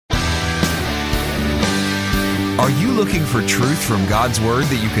Are you looking for truth from God's Word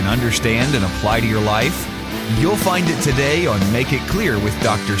that you can understand and apply to your life? You'll find it today on Make It Clear with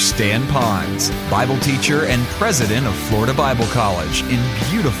Dr. Stan Ponz, Bible teacher and president of Florida Bible College in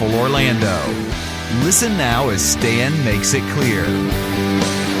beautiful Orlando. Listen now as Stan makes it clear.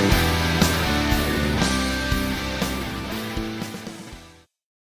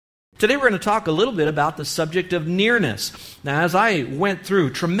 Today we're going to talk a little bit about the subject of nearness. Now, as I went through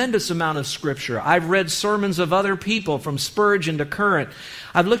a tremendous amount of Scripture, I've read sermons of other people from Spurgeon to Current.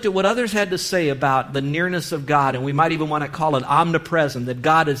 I've looked at what others had to say about the nearness of God, and we might even want to call it omnipresent, that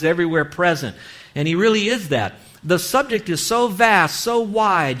God is everywhere present, and He really is that. The subject is so vast, so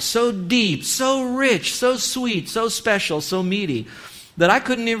wide, so deep, so rich, so sweet, so special, so meaty, that I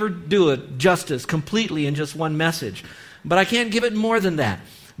couldn't ever do it justice completely in just one message. But I can't give it more than that.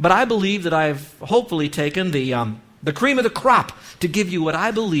 But I believe that I've hopefully taken the cream of the crop to give you what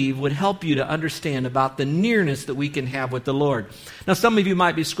I believe would help you to understand about the nearness that we can have with the Lord. Now, some of you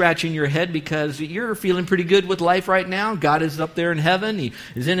might be scratching your head because you're feeling pretty good with life right now. God is up there in heaven. He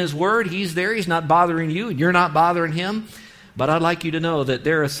is in His Word. He's there. He's not bothering you, and you're not bothering Him. But I'd like you to know that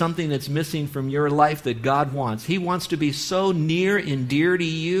there is something that's missing from your life that God wants. He wants to be so near and dear to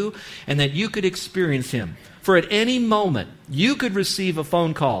you, and that you could experience Him. For at any moment, you could receive a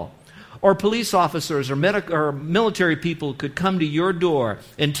phone call, or police officers or military people could come to your door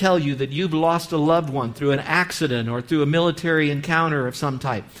and tell you that you've lost a loved one through an accident or through a military encounter of some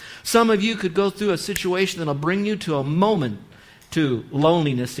type. Some of you could go through a situation that will bring you to a moment to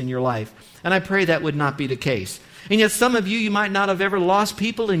loneliness in your life. And I pray that would not be the case. And yet some of you might not have ever lost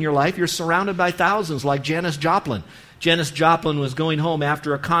people in your life. You're surrounded by thousands, like Janis Joplin. Janis Joplin was going home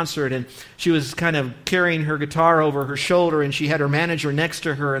after a concert, and she was kind of carrying her guitar over her shoulder, and she had her manager next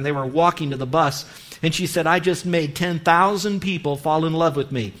to her, and they were walking to the bus. And she said, "I just made 10,000 people fall in love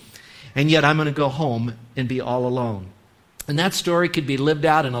with me, and yet I'm going to go home and be all alone." And that story could be lived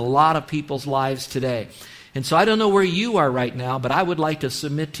out in a lot of people's lives today. And so I don't know where you are right now, but I would like to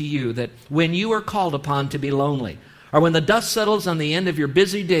submit to you that when you are called upon to be lonely, or when the dust settles on the end of your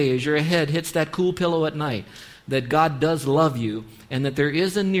busy day as your head hits that cool pillow at night, that God does love you and that there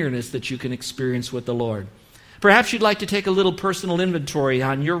is a nearness that you can experience with the Lord. Perhaps you'd like to take a little personal inventory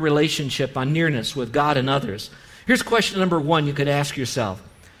on your relationship, on nearness with God and others. Here's question number one you could ask yourself.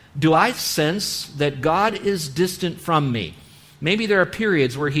 Do I sense that God is distant from me? Maybe there are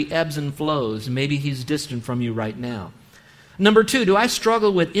periods where He ebbs and flows. Maybe He's distant from you right now. Number two, do I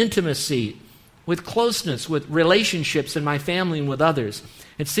struggle with intimacy, with closeness, with relationships in my family and with others?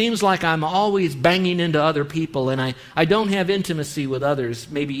 It seems like I'm always banging into other people, and I don't have intimacy with others,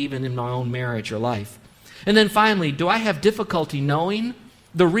 maybe even in my own marriage or life. And then finally, do I have difficulty knowing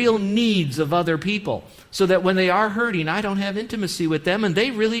the real needs of other people, so that when they are hurting, I don't have intimacy with them, and they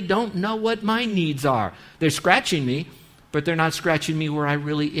really don't know what my needs are? They're scratching me, but they're not scratching me where I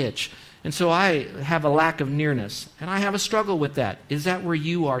really itch. And so I have a lack of nearness, and I have a struggle with that. Is that where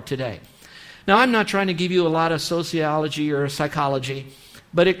you are today? Now, I'm not trying to give you a lot of sociology or psychology,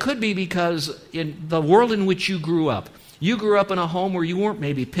 but it could be because in the world in which you grew up in a home where you weren't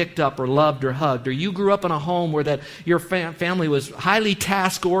maybe picked up or loved or hugged, or you grew up in a home where that your family was highly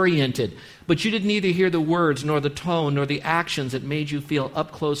task-oriented, but you didn't either hear the words nor the tone nor the actions that made you feel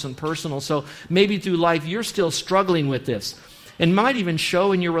up close and personal. So maybe through life you're still struggling with this. And might even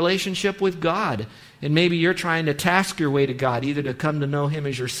show in your relationship with God. And maybe you're trying to task your way to God, either to come to know Him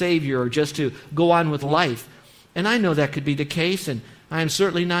as your Savior or just to go on with life. And I know that could be the case, and I am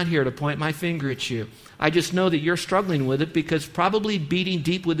certainly not here to point my finger at you. I just know that you're struggling with it because probably beating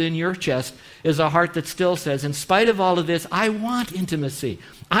deep within your chest is a heart that still says, in spite of all of this, I want intimacy.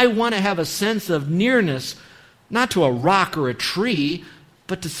 I want to have a sense of nearness, not to a rock or a tree,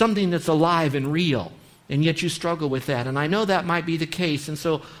 but to something that's alive and real. And yet you struggle with that. And I know that might be the case. And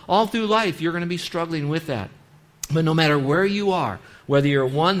so all through life, you're going to be struggling with that. But no matter where you are, whether you're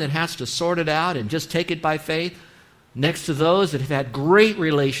one that has to sort it out and just take it by faith, next to those that have had great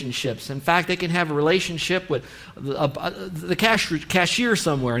relationships. In fact, they can have a relationship with the cashier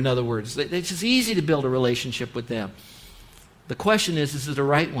somewhere, in other words. It's just easy to build a relationship with them. The question is it a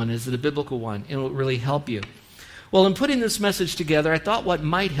right one? Is it a biblical one? It will really help you. Well, in putting this message together, I thought what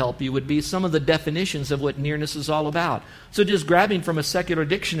might help you would be some of the definitions of what nearness is all about. So just grabbing from a secular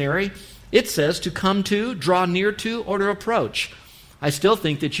dictionary, it says to come to, draw near to, or to approach. I still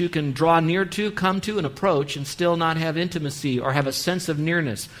think that you can draw near to, come to, and approach and still not have intimacy or have a sense of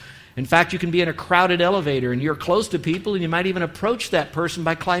nearness. In fact, you can be in a crowded elevator and you're close to people and you might even approach that person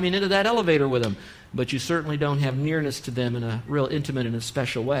by climbing into that elevator with them. but you certainly don't have nearness to them in a real intimate and a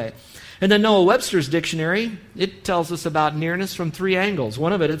special way. And then Noah Webster's dictionary, it tells us about nearness from 3 angles.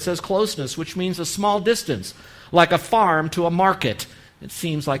 One of it says closeness, which means a small distance, like a farm to a market. It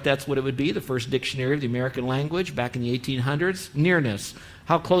seems like that's what it would be, the first dictionary of the American language back in the 1800s. Nearness.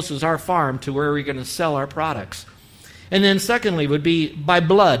 How close is our farm to where we're going to sell our products? And then secondly would be by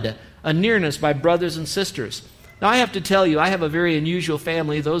blood, a nearness by brothers and sisters. Now I have to tell you, I have a very unusual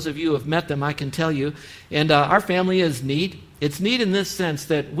family. Those of you who have met them, I can tell you. And our family is neat. It's neat in this sense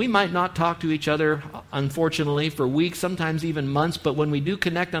that we might not talk to each other, unfortunately, for weeks, sometimes even months, but when we do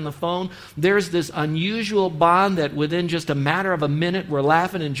connect on the phone, there's this unusual bond that within just a matter of a minute, we're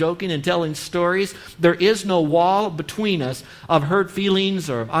laughing and joking and telling stories. There is no wall between us of hurt feelings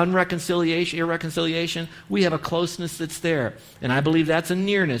or of irreconciliation. We have a closeness that's there, and I believe that's a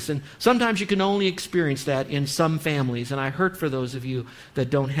nearness, and sometimes you can only experience that in some families, and I hurt for those of you that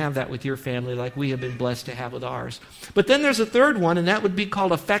don't have that with your family like we have been blessed to have with ours. But then there's a third one, and that would be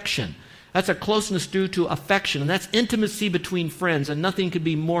called affection. That's a closeness due to affection, and that's intimacy between friends, and nothing could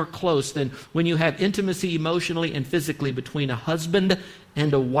be more close than when you have intimacy emotionally and physically between a husband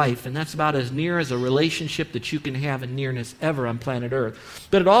and a wife, and that's about as near as a relationship that you can have in nearness ever on planet Earth.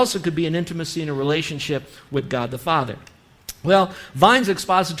 But it also could be an intimacy in a relationship with God the Father. Well, Vine's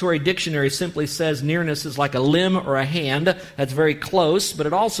Expository Dictionary simply says nearness is like a limb or a hand. That's very close, but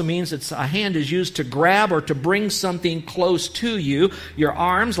it also means a hand is used to grab or to bring something close to you. Your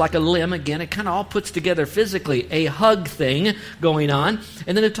arms, like a limb, again, it kind of all puts together physically a hug thing going on.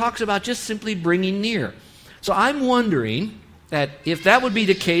 And then it talks about just simply bringing near. So I'm wondering that if that would be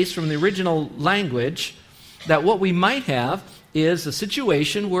the case from the original language, that what we might have is a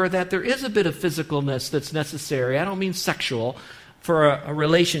situation where that there is a bit of physicalness that's necessary. I don't mean sexual, for a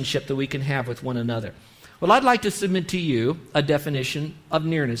relationship that we can have with one another. Well, I'd like to submit to you a definition of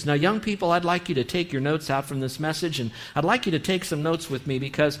nearness. Now, young people, I'd like you to take your notes out from this message, and I'd like you to take some notes with me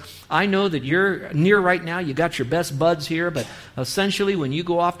because I know that you're near right now. You got your best buds here, but essentially when you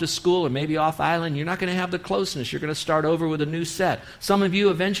go off to school or maybe off island, you're not going to have the closeness. You're going to start over with a new set. Some of you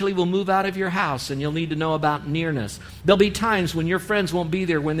eventually will move out of your house, and you'll need to know about nearness. There'll be times when your friends won't be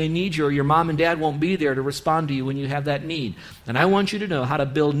there when they need you, or your mom and dad won't be there to respond to you when you have that need. And I want you to know how to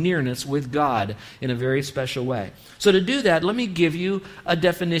build nearness with God in a very special way. So to do that, let me give you a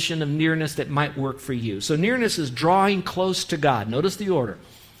definition of nearness that might work for you. So nearness is drawing close to God. Notice the order.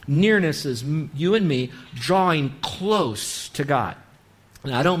 Nearness is you and me drawing close to God.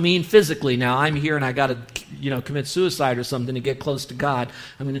 Now, I don't mean physically. Now, I'm here and I got to, commit suicide or something to get close to God.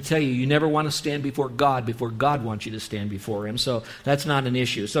 I'm going to tell you, you never want to stand before God wants you to stand before Him. So that's not an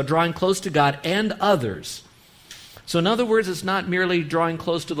issue. So drawing close to God and others. So in other words, it's not merely drawing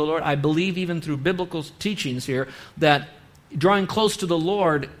close to the Lord. I believe even through biblical teachings here that drawing close to the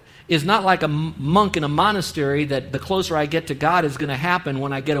Lord is not like a monk in a monastery that the closer I get to God is going to happen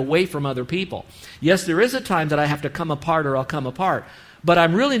when I get away from other people. Yes, there is a time that I have to come apart or I'll come apart. But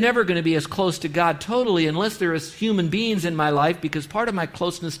I'm really never going to be as close to God totally unless there is human beings in my life, because part of my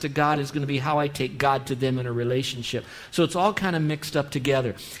closeness to God is going to be how I take God to them in a relationship. So it's all kind of mixed up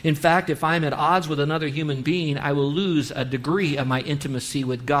together. In fact, if I'm at odds with another human being, I will lose a degree of my intimacy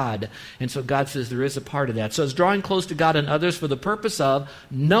with God. And so God says there is a part of that. So it's drawing close to God and others for the purpose of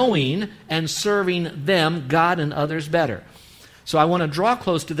knowing and serving them, God and others, better. So I want to draw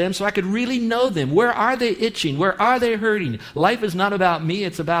close to them so I could really know them. Where are they itching? Where are they hurting? Life is not about me,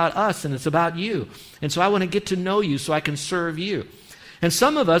 it's about us, and it's about you. And so I want to get to know you so I can serve you. And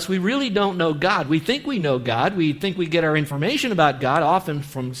some of us, we really don't know God. We think we know God. We think we get our information about God, often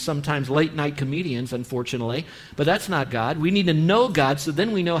from sometimes late-night comedians, unfortunately. But that's not God. We need to know God so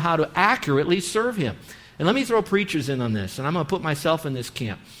then we know how to accurately serve Him. And let me throw preachers in on this, and I'm going to put myself in this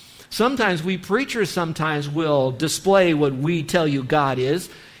camp. Sometimes we preachers will display what we tell you God is,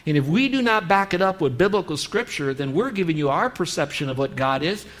 and if we do not back it up with biblical scripture, then we're giving you our perception of what God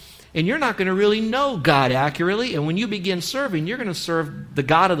is, and you're not going to really know God accurately, and when you begin serving, you're going to serve the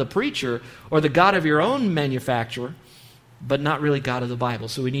God of the preacher or the God of your own manufacturer, but not really God of the Bible,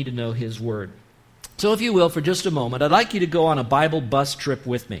 so we need to know His Word. So if you will, for just a moment, I'd like you to go on a Bible bus trip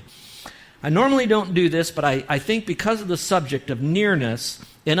with me. I normally don't do this, but I think because of the subject of nearness,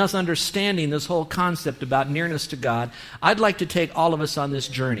 in us understanding this whole concept about nearness to God, I'd like to take all of us on this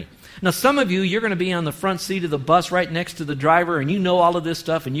journey. Now, some of you, you're going to be on the front seat of the bus right next to the driver, and you know all of this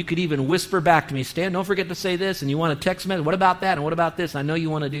stuff, and you could even whisper back to me, Stan, don't forget to say this, and you want to text me, what about that, and what about this? I know you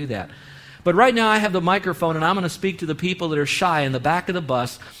want to do that. But right now I have the microphone, and I'm going to speak to the people that are shy in the back of the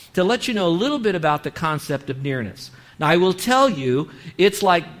bus to let you know a little bit about the concept of nearness. Now, I will tell you, it's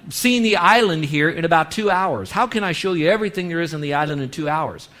like seeing the island here in about 2 hours. How can I show you everything there is on the island in 2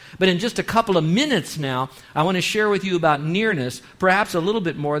 hours? But in just a couple of minutes now, I want to share with you about nearness, perhaps a little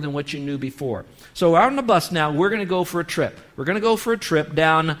bit more than what you knew before. So we're on the bus now. We're going to go for a trip. We're going to go for a trip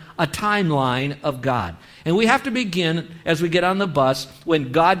down a timeline of God. And we have to begin, as we get on the bus,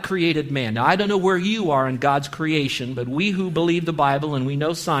 when God created man. Now, I don't know where you are in God's creation, but we who believe the Bible and we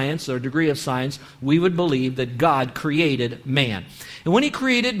know science, or a degree of science, we would believe that God created man. And when he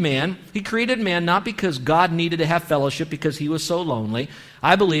created man not because God needed to have fellowship because he was so lonely.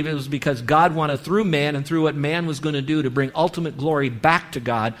 I believe it was because God wanted, through man and through what man was going to do, to bring ultimate glory back to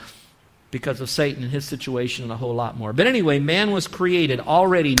God, because of Satan and his situation and a whole lot more. But anyway, man was created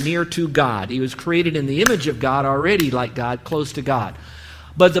already near to God. He was created in the image of God, already like God, close to God.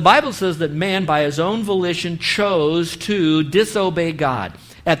 But the Bible says that man, by his own volition, chose to disobey God.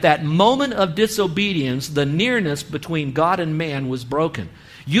 At that moment of disobedience, the nearness between God and man was broken.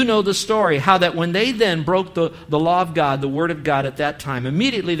 You know the story, how that when they then broke the law of God, the word of God at that time,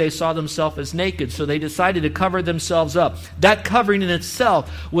 immediately they saw themselves as naked, so they decided to cover themselves up. That covering in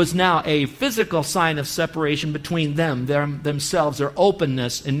itself was now a physical sign of separation between themselves, their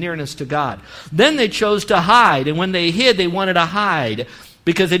openness and nearness to God. Then they chose to hide, and when they hid, they wanted to hide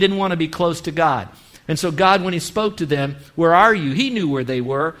because they didn't want to be close to God. And so God, when he spoke to them, "Where are you?" He knew where they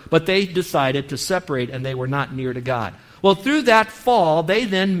were, but they decided to separate, and they were not near to God. Well, through that fall,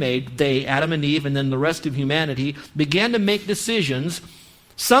 Adam and Eve, and then the rest of humanity, began to make decisions,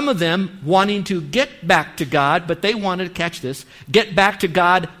 some of them wanting to get back to God, but they wanted to, catch this, get back to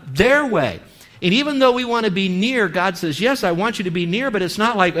God their way. And even though we want to be near, God says, yes, I want you to be near, but it's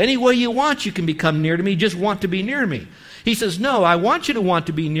not like any way you want you can become near to me, just want to be near me. He says, no, I want you to want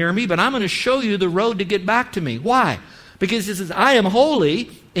to be near me, but I'm going to show you the road to get back to me. Why? Because he says, I am holy,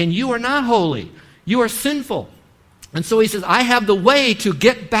 and you are not holy. You are sinful. And so he says, I have the way to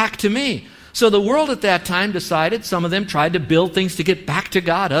get back to me. So the world at that time decided, some of them tried to build things to get back to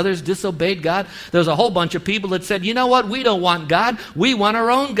God. Others disobeyed God. There was a whole bunch of people that said, you know what, we don't want God. We want our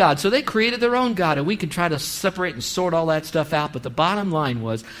own God. So they created their own God. And we can try to separate and sort all that stuff out. But the bottom line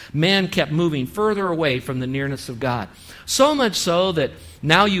was, man kept moving further away from the nearness of God. So much so that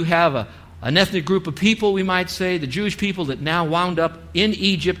now you have an ethnic group of people, we might say, the Jewish people that now wound up in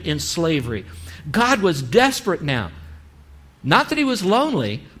Egypt in slavery. God was desperate now. Not that he was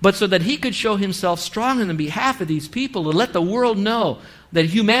lonely, but so that he could show himself strong on the behalf of these people and let the world know that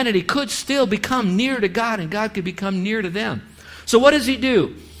humanity could still become near to God and God could become near to them. So what does he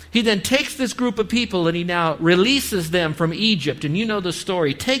do? He then takes this group of people and he now releases them from Egypt. And you know the story.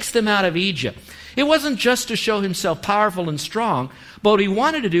 He takes them out of Egypt. It wasn't just to show himself powerful and strong, but what he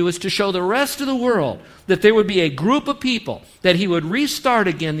wanted to do was to show the rest of the world that there would be a group of people that he would restart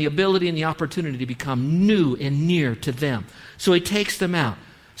again the ability and the opportunity to become new and near to them. So he takes them out.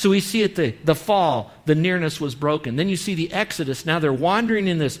 So we see at the fall, the nearness was broken. Then you see the Exodus. Now they're wandering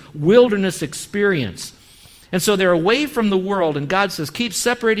in this wilderness experience. And so they're away from the world. And God says, keep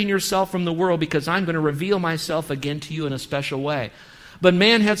separating yourself from the world because I'm going to reveal myself again to you in a special way. But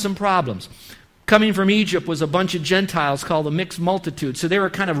man had some problems. Coming from Egypt was a bunch of Gentiles called the mixed multitude. So they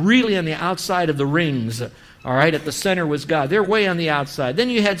were kind of really on the outside of the rings. All right, at the center was God. They're way on the outside. Then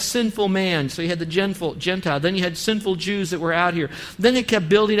you had sinful man, so you had the Gentile. Then you had sinful Jews that were out here. Then they kept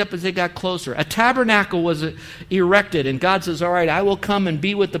building up as they got closer. A tabernacle was erected, and God says, all right, I will come and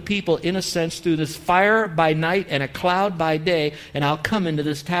be with the people, in a sense, through this fire by night and a cloud by day, and I'll come into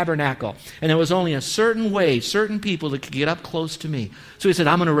this tabernacle. And there was only a certain way, certain people that could get up close to me. So he said,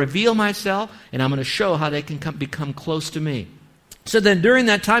 I'm going to reveal myself, and I'm going to show how they can become close to me. So then during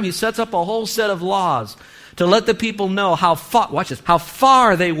that time, he sets up a whole set of laws to let the people know how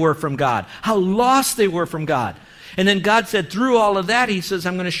far they were from God, how lost they were from God. And then God said, through all of that, he says,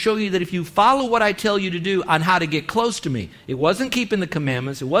 I'm going to show you that if you follow what I tell you to do on how to get close to me. It wasn't keeping the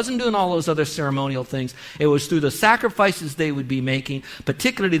commandments. It wasn't doing all those other ceremonial things. It was through the sacrifices they would be making,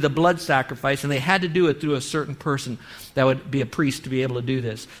 particularly the blood sacrifice, and they had to do it through a certain person that would be a priest to be able to do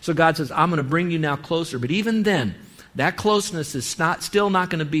this. So God says, I'm going to bring you now closer. But even then, that closeness is still not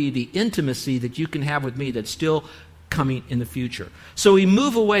going to be the intimacy that you can have with me that's still coming in the future. So we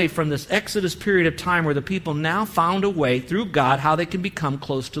move away from this Exodus period of time where the people now found a way through God how they can become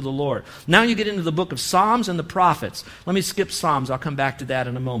close to the Lord. Now you get into the book of Psalms and the prophets. Let me skip Psalms. I'll come back to that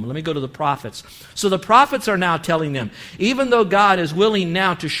in a moment. Let me go to the prophets. So the prophets are now telling them, even though God is willing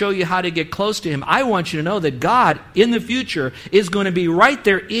now to show you how to get close to him, I want you to know that God in the future is going to be right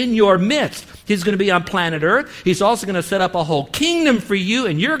there in your midst. He's going to be on planet Earth. He's also going to set up a whole kingdom for you,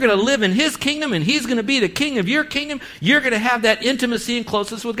 and you're going to live in his kingdom, and he's going to be the king of your kingdom. You're going to have that intimacy and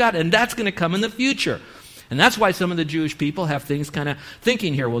closeness with God, and that's going to come in the future. And that's why some of the Jewish people have things kind of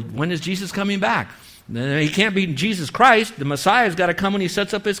thinking here, well, when is Jesus coming back? He can't be Jesus Christ. The Messiah's got to come when he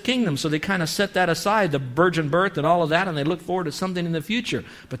sets up his kingdom. So they kind of set that aside, the virgin birth and all of that, and they look forward to something in the future.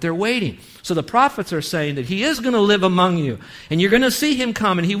 But they're waiting. So the prophets are saying that he is going to live among you, and you're going to see him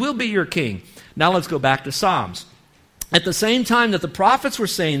come, and he will be your king. Now let's go back to Psalms. At the same time that the prophets were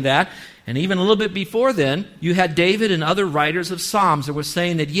saying that, and even a little bit before then, you had David and other writers of Psalms that were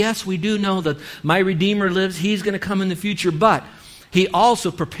saying that, yes, we do know that my Redeemer lives, he's going to come in the future, but he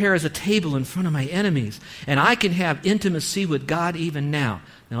also prepares a table in front of my enemies, and I can have intimacy with God even now.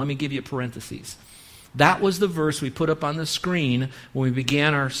 Now let me give you a parenthesis. That was the verse we put up on the screen when we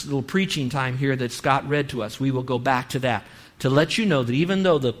began our little preaching time here that Scott read to us. We will go back to that to let you know that even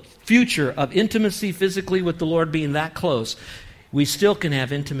though the future of intimacy physically with the Lord being that close, we still can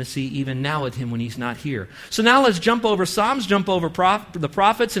have intimacy even now with him when he's not here. So now let's jump over Psalms, jump over the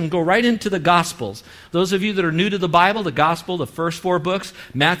prophets, and go right into the Gospels. Those of you that are new to the Bible, the Gospel, the first 4 books,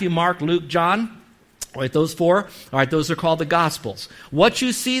 Matthew, Mark, Luke, John, all right, those 4, all right, those are called the Gospels. What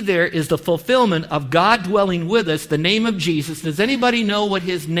you see there is the fulfillment of God dwelling with us, the name of Jesus. Does anybody know what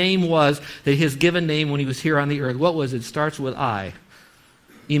his name was, that his given name when he was here on the earth? What was it? It starts with I.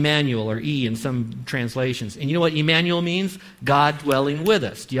 Emmanuel, or E in some translations. And you know what Emmanuel means? God dwelling with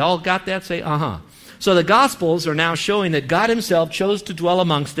us. Do you all got that? Say, uh-huh. So the Gospels are now showing that God himself chose to dwell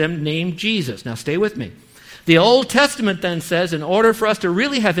amongst them, named Jesus. Now stay with me. The Old Testament then says, in order for us to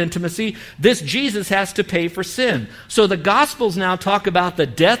really have intimacy, this Jesus has to pay for sin. So the Gospels now talk about the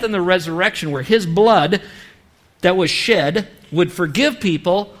death and the resurrection, where his blood that was shed would forgive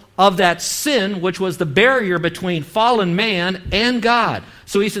people of that sin, which was the barrier between fallen man and God.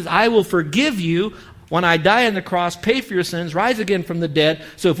 So he says, I will forgive you when I die on the cross, pay for your sins, rise again from the dead.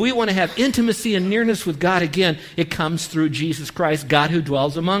 So if we want to have intimacy and nearness with God again, it comes through Jesus Christ, God who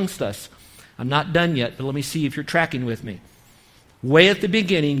dwells amongst us. I'm not done yet, but let me see if you're tracking with me. Way at the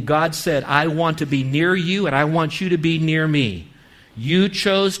beginning, God said, I want to be near you, and I want you to be near me. You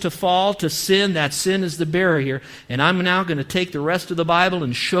chose to fall, to sin. That sin is the barrier. And I'm now going to take the rest of the Bible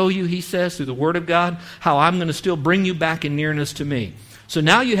and show you, he says, through the Word of God, how I'm going to still bring you back in nearness to me. So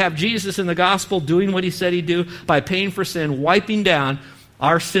now you have Jesus in the gospel doing what he said he'd do by paying for sin, wiping down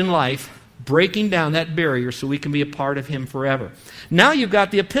our sin life, breaking down that barrier so we can be a part of him forever. Now you've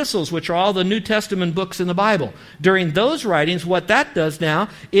got the epistles, which are all the New Testament books in the Bible. During those writings, what that does now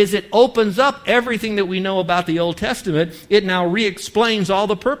is it opens up everything that we know about the Old Testament. It now re-explains all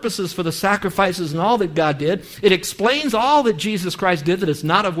the purposes for the sacrifices and all that God did. It explains all that Jesus Christ did, that it's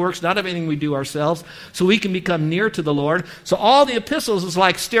not of works, not of anything we do ourselves, so we can become near to the Lord. So all the epistles is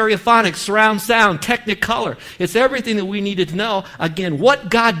like stereophonic, surround sound, technicolor. It's everything that we needed to know, again, what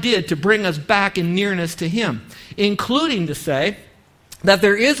God did to bring us back in nearness to him, including to say that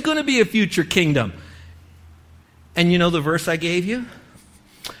there is going to be a future kingdom. And you know the verse I gave you?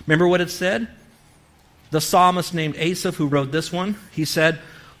 Remember what it said? The psalmist named Asaph, who wrote this one, he said,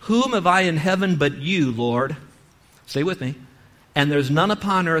 whom have I in heaven but you, Lord? Stay with me. And there's none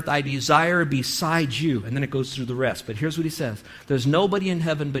upon earth I desire besides you. And then it goes through the rest. But here's what he says. There's nobody in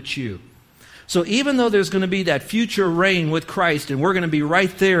heaven but you. So even though there's going to be that future reign with Christ, and we're going to be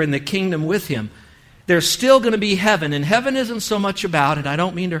right there in the kingdom with him, there's still going to be heaven. And heaven isn't so much about it. I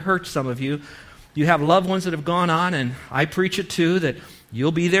don't mean to hurt some of you. You have loved ones that have gone on, and I preach it too, that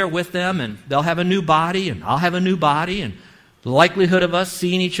you'll be there with them, and they'll have a new body, and I'll have a new body, and the likelihood of us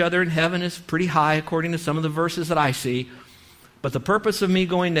seeing each other in heaven is pretty high according to some of the verses that I see. But the purpose of me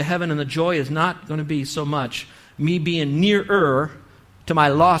going to heaven and the joy is not going to be so much me being nearer to my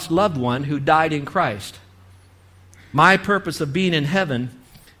lost loved one who died in Christ. My purpose of being in heaven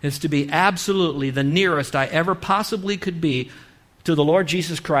is to be absolutely the nearest I ever possibly could be to the Lord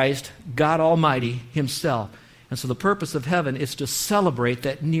Jesus Christ, God Almighty himself. And so the purpose of heaven is to celebrate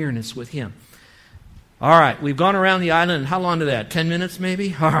that nearness with him. All right, we've gone around the island, and how long did that? 10 minutes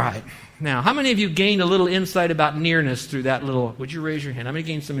maybe? All right. Now, how many of you gained a little insight about nearness through that little, would you raise your hand? How many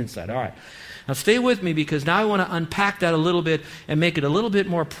gained some insight? All right. Now stay with me, because now I want to unpack that a little bit and make it a little bit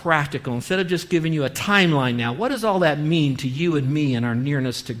more practical. Instead of just giving you a timeline now, what does all that mean to you and me and our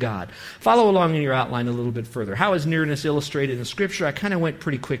nearness to God? Follow along in your outline a little bit further. How is nearness illustrated in Scripture? I kind of went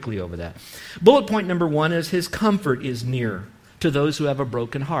pretty quickly over that. Bullet point number 1 is his comfort is near to those who have a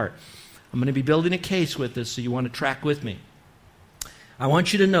broken heart. I'm going to be building a case with this, so you want to track with me. I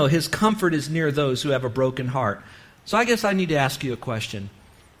want you to know his comfort is near those who have a broken heart. So I guess I need to ask you a question.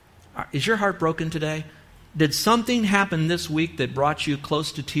 Is your heart broken today? Did something happen this week that brought you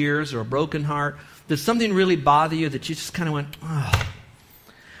close to tears or a broken heart? Did something really bother you that you just kind of went, oh?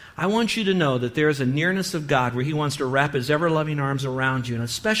 I want you to know that there is a nearness of God where He wants to wrap His ever-loving arms around you, and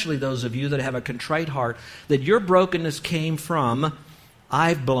especially those of you that have a contrite heart, that your brokenness came from,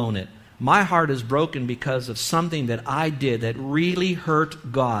 I've blown it. My heart is broken because of something that I did that really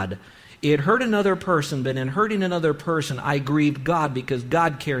hurt God. It hurt another person, but in hurting another person, I grieved God because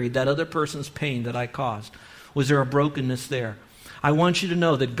God carried that other person's pain that I caused. Was there a brokenness there? I want you to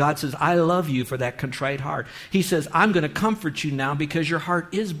know that God says, I love you for that contrite heart. He says, I'm going to comfort you now because your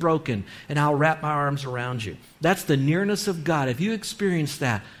heart is broken, and I'll wrap my arms around you. That's the nearness of God. If you experience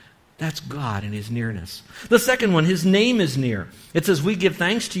that, that's God and His nearness. The second one, His name is near. It says, we give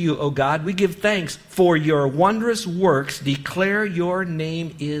thanks to you, O God. We give thanks for your wondrous works. Declare your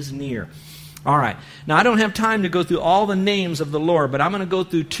name is near. All right. Now, I don't have time to go through all the names of the Lord, but I'm going to go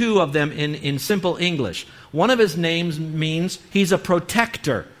through two of them in simple English. One of His names means He's a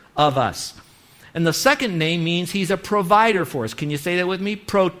protector of us. And the second name means He's a provider for us. Can you say that with me?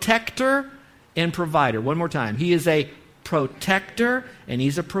 Protector and provider. One more time. He is a protector and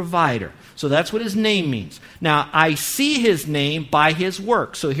He's a provider. So that's what His name means. Now, I see His name by His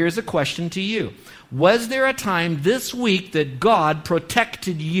work. So here's a question to you. Was there a time this week that God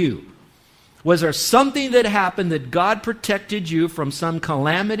protected you? Was there something that happened that God protected you from some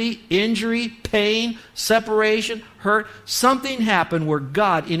calamity, injury, pain, separation, hurt? Something happened where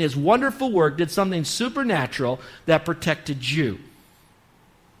God, in His wonderful work, did something supernatural that protected you.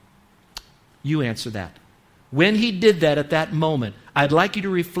 You answer that. When He did that at that moment, I'd like you to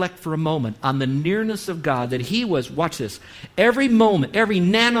reflect for a moment on the nearness of God, that He was, watch this, every moment, every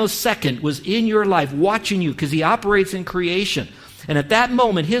nanosecond was in your life watching you because He operates in creation. And at that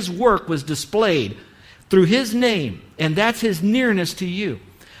moment, His work was displayed through His name, and that's His nearness to you.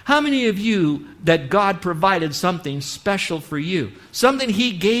 How many of you that God provided something special for you? Something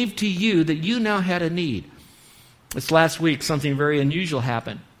He gave to you that you now had a need? This last week, something very unusual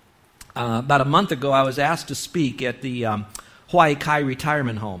happened. About a month ago, I was asked to speak at the Hawaii Kai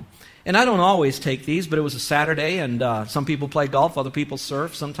retirement home. And I don't always take these, but it was a Saturday, and some people play golf, other people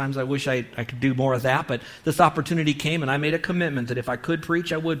surf. Sometimes I wish I could do more of that, but this opportunity came, and I made a commitment that if I could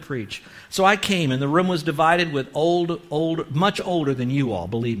preach, I would preach. So I came, and the room was divided with much older than you all,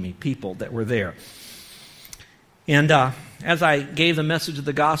 believe me, people that were there. And as I gave the message of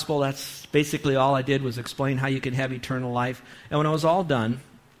the gospel, that's basically all I did was explain how you can have eternal life. And when I was all done,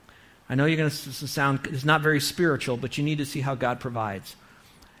 I know you're going to sound, it's not very spiritual, but you need to see how God provides.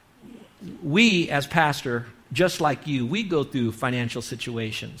 We, as pastor, just like you, we go through financial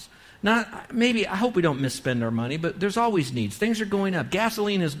situations. I hope we don't misspend our money, but there's always needs. Things are going up.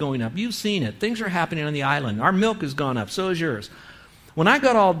 Gasoline is going up. You've seen it. Things are happening on the island. Our milk has gone up. So is yours. When I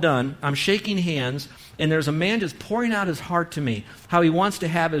got all done, I'm shaking hands, and there's a man just pouring out his heart to me, how he wants to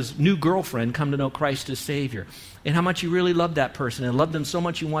have his new girlfriend come to know Christ as Savior, and how much he really loved that person and loved them so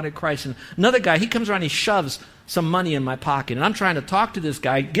much he wanted Christ. And another guy, he comes around, he shoves some money in my pocket, and I'm trying to talk to this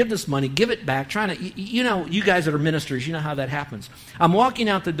guy, give this money, give it back, trying to, you guys that are ministers, you know how that happens. I'm walking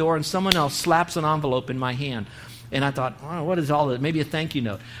out the door, and someone else slaps an envelope in my hand, and I thought, oh, what is all this? Maybe a thank you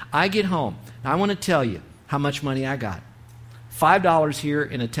note. I get home. Now, I want to tell you how much money I got. $5 here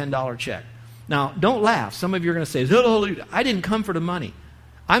and a $10 check. Now, don't laugh. Some of you are going to say, I didn't come for the money.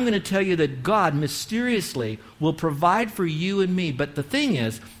 I'm going to tell you that God mysteriously will provide for you and me. But the thing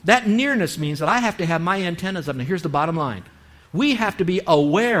is, that nearness means that I have to have my antennas up. Now, here's the bottom line. We have to be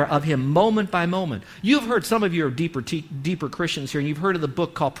aware of Him moment by moment. You've heard, some of you are deeper Christians here, and you've heard of the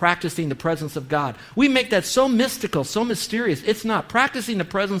book called Practicing the Presence of God. We make that so mystical, so mysterious. It's not. Practicing the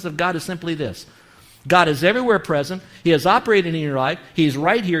presence of God is simply this. God is everywhere present. He has operated in your life. He's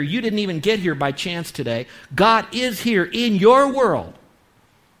right here. You didn't even get here by chance today. God is here in your world.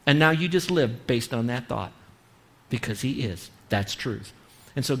 And now you just live based on that thought. Because He is. That's truth.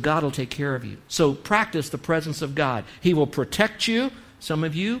 And so God will take care of you. So practice the presence of God. He will protect you. Some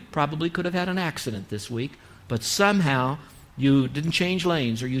of you probably could have had an accident this week, but somehow you didn't change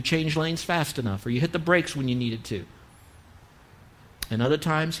lanes, or you changed lanes fast enough, or you hit the brakes when you needed to. And other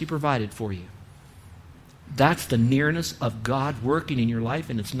times He provided for you. That's the nearness of God working in your life,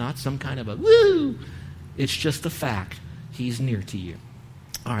 and it's not some kind of a woo. It's just the fact He's near to you.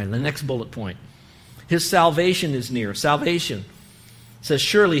 All right, the next bullet point. His salvation is near. Salvation says,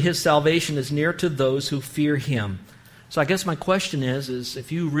 surely His salvation is near to those who fear Him. So I guess my question is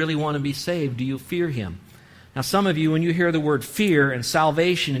if you really want to be saved, do you fear Him? Now, some of you, when you hear the word fear and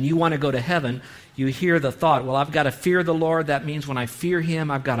salvation and you want to go to heaven, you hear the thought, well, I've got to fear the Lord. That means when I fear Him,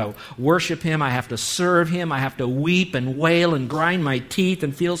 I've got to worship Him. I have to serve Him. I have to weep and wail and grind my teeth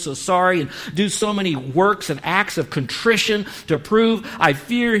and feel so sorry and do so many works and acts of contrition to prove I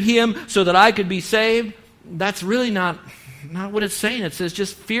fear Him so that I could be saved. That's really not not what it's saying. It says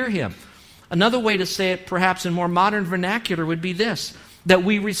just fear him. Another way to say it, perhaps in more modern vernacular, would be this, that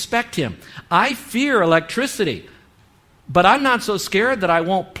we respect him. I fear electricity, but I'm not so scared that I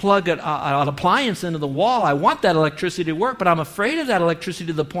won't plug an appliance into the wall. I want that electricity to work, but I'm afraid of that electricity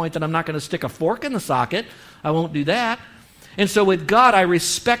to the point that I'm not going to stick a fork in the socket. I won't do that. And so with God, I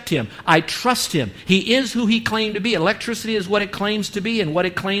respect him. I trust him. He is who he claimed to be. Electricity is what it claims to be and what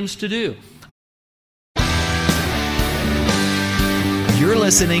it claims to do. You're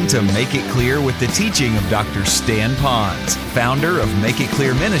listening to Make It Clear with the teaching of Dr. Stan Ponz, founder of Make It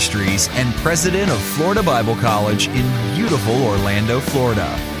Clear Ministries and president of Florida Bible College in beautiful Orlando, Florida.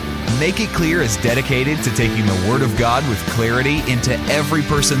 Make It Clear is dedicated to taking the Word of God with clarity into every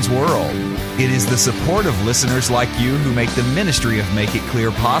person's world. It is the support of listeners like you who make the ministry of Make It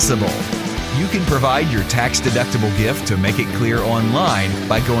Clear possible. You can provide your tax-deductible gift to Make It Clear online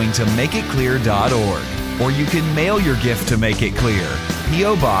by going to makeitclear.org. Or you can mail your gift to Make It Clear,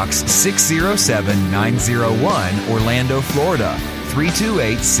 P.O. Box 607901, Orlando, Florida,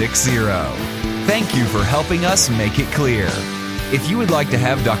 32860. Thank you for helping us make it clear. If you would like to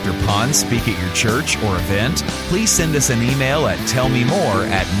have Dr. Ponz speak at your church or event, please send us an email at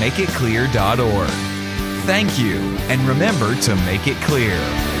tellmemore@makeitclear.org. Thank you, and remember to make it clear.